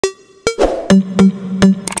The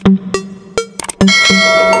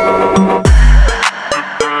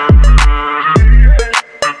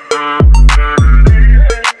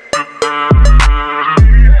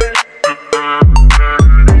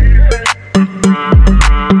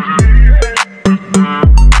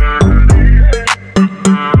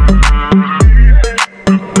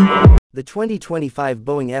 2025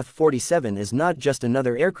 Boeing F-47 is not just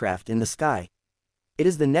another aircraft in the sky. It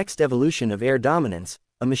is the next evolution of air dominance,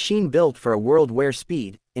 a machine built for a world where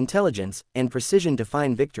speed, intelligence, and precision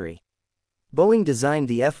define victory. Boeing designed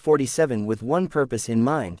the F-47 with one purpose in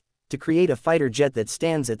mind: to create a fighter jet that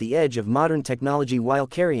stands at the edge of modern technology while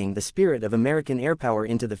carrying the spirit of American airpower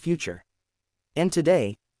into the future. And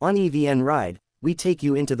today, on Aviation Ride, we take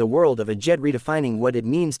you into the world of a jet redefining what it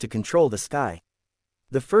means to control the sky.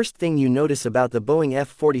 The first thing you notice about the Boeing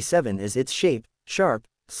F-47 is its shape: sharp,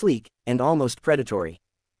 sleek, and almost predatory.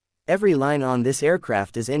 Every line on this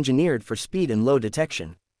aircraft is engineered for speed and low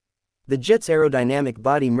detection. The jet's aerodynamic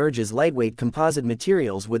body merges lightweight composite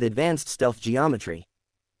materials with advanced stealth geometry.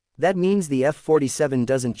 That means the F-47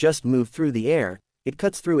 doesn't just move through the air, it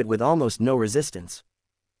cuts through it with almost no resistance.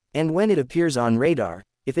 And when it appears on radar,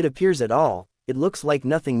 if it appears at all, it looks like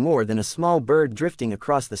nothing more than a small bird drifting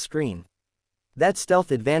across the screen. That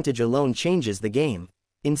stealth advantage alone changes the game.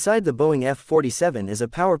 Inside the Boeing F-47 is a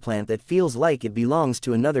power plant that feels like it belongs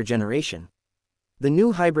to another generation. The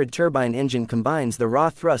new hybrid turbine engine combines the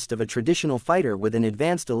raw thrust of a traditional fighter with an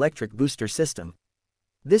advanced electric booster system.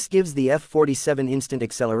 This gives the F-47 instant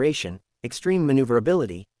acceleration, extreme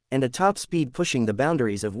maneuverability, and a top speed pushing the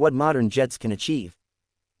boundaries of what modern jets can achieve.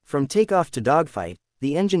 From takeoff to dogfight,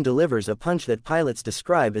 the engine delivers a punch that pilots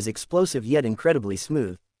describe as explosive yet incredibly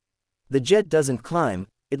smooth. The jet doesn't climb,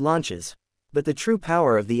 it launches. But the true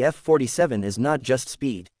power of the F-47 is not just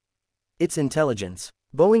speed. It's intelligence.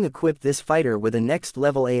 Boeing equipped this fighter with a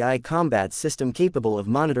next-level AI combat system capable of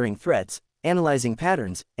monitoring threats, analyzing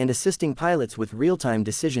patterns, and assisting pilots with real-time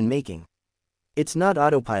decision-making. It's not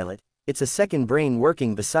autopilot, it's a second brain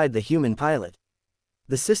working beside the human pilot.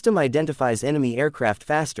 The system identifies enemy aircraft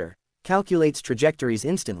faster, calculates trajectories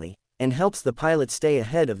instantly, and helps the pilot stay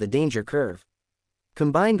ahead of the danger curve.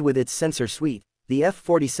 Combined with its sensor suite, the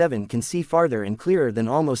F-47 can see farther and clearer than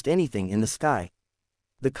almost anything in the sky.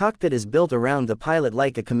 The cockpit is built around the pilot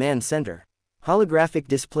like a command center. Holographic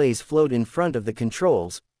displays float in front of the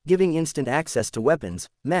controls, giving instant access to weapons,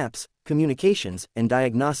 maps, communications, and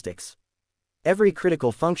diagnostics. Every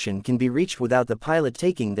critical function can be reached without the pilot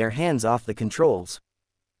taking their hands off the controls.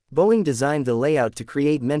 Boeing designed the layout to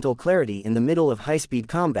create mental clarity in the middle of high-speed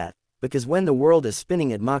combat, because when the world is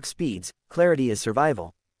spinning at Mach speeds, clarity is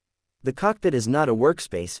survival. The cockpit is not a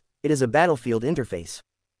workspace, it is a battlefield interface.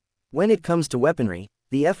 When it comes to weaponry,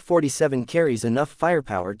 the F-47 carries enough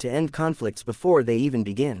firepower to end conflicts before they even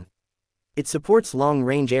begin. It supports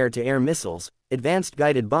long-range air-to-air missiles, advanced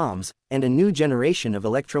guided bombs, and a new generation of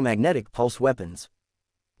electromagnetic pulse weapons.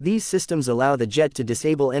 These systems allow the jet to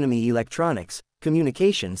disable enemy electronics,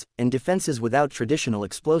 communications, and defenses without traditional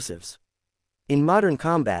explosives. In modern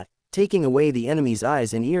combat, taking away the enemy's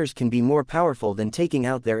eyes and ears can be more powerful than taking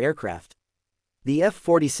out their aircraft. The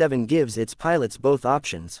F-47 gives its pilots both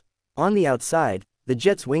options. On the outside, the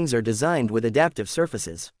jet's wings are designed with adaptive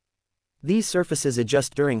surfaces. These surfaces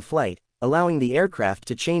adjust during flight, allowing the aircraft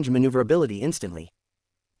to change maneuverability instantly.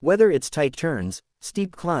 Whether it's tight turns,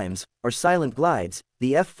 steep climbs, or silent glides,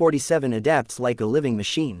 the F-47 adapts like a living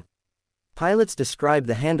machine. Pilots describe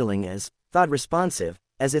the handling as thought-responsive,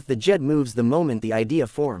 as if the jet moves the moment the idea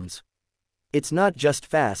forms. It's not just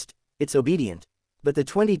fast, it's obedient. But the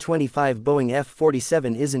 2025 Boeing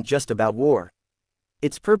F-47 isn't just about war.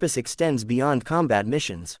 Its purpose extends beyond combat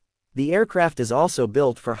missions. The aircraft is also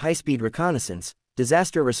built for high-speed reconnaissance,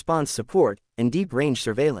 disaster response support, and deep-range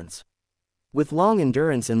surveillance. With long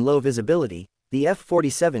endurance and low visibility, the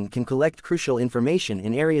F-47 can collect crucial information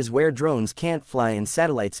in areas where drones can't fly and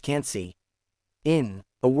satellites can't see. In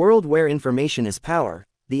a world where information is power,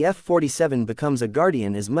 the F-47 becomes a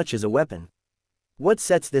guardian as much as a weapon. What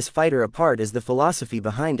sets this fighter apart is the philosophy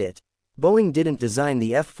behind it. Boeing didn't design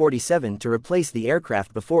the F-47 to replace the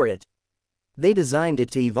aircraft before it. They designed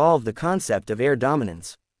it to evolve the concept of air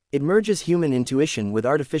dominance. It merges human intuition with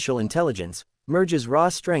artificial intelligence, merges raw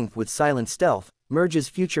strength with silent stealth, merges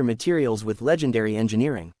future materials with legendary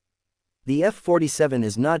engineering. The F-47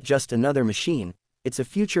 is not just another machine, it's a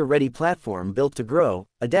future-ready platform built to grow,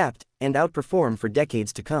 adapt, and outperform for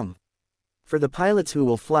decades to come. For the pilots who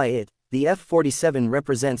will fly it, the F-47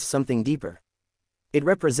 represents something deeper. It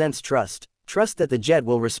represents trust. Trust that the jet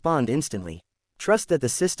will respond instantly. Trust that the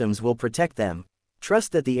systems will protect them.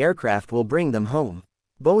 Trust that the aircraft will bring them home.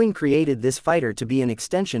 Boeing created this fighter to be an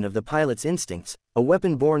extension of the pilot's instincts, a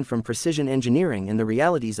weapon born from precision engineering and the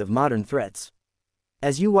realities of modern threats.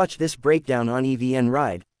 As you watch this breakdown on EVN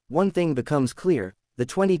Ride, one thing becomes clear: the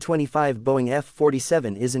 2025 Boeing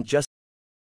F-47 isn't just